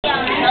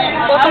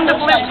welcome to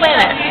Blue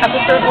Planet,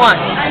 episode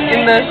 1,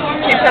 in the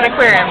Cape Town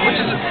Aquarium, which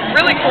is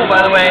really cool,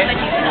 by the way.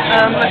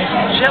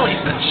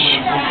 Jellyfish.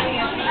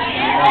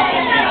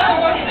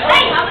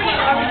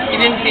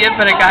 You didn't see it,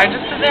 but a guy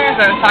just stood there as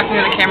I was talking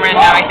to the camera, and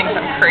now he thinks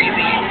I'm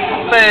crazy.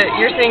 But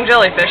you're seeing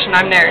jellyfish, and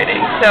I'm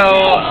narrating,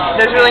 so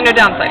there's really no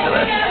downside to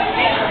this.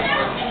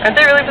 Aren't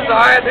they really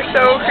bizarre? They're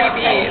so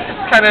creepy.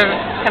 It's kind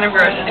of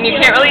gross. And you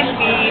can't really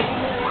see,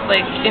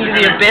 like, into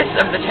the abyss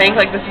of the tank,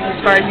 like this is as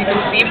far as you can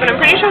see, but I'm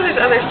pretty sure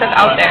there's other stuff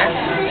out there.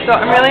 So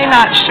I'm really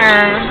not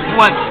sure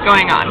what's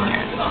going on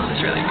here.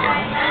 It's really weird.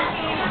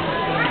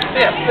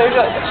 So yeah, there's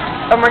jellyfish.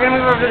 We're going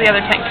to move over to the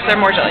other tank, because there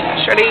are more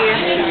jellyfish. Ready?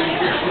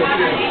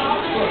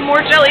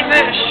 More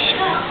jellyfish!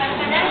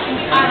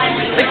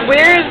 Like,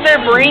 where is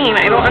their brain?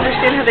 I don't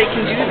understand how they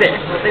can do this.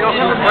 They don't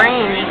have a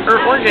brain or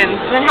organs.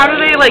 And then how do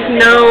they, like,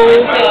 know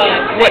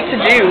what to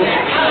do?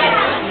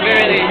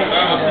 Very,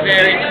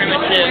 very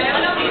primitive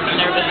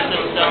nervous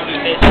system,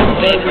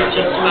 basically,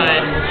 just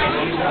by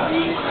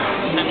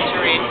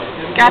sensory.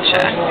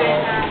 Gotcha.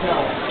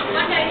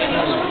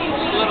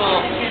 Little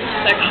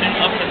section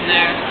up in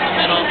there, in the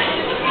middle.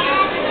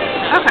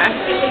 Okay.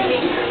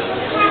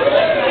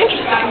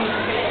 Interesting.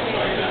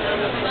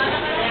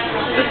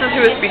 This is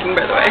who is speaking,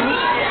 by the way.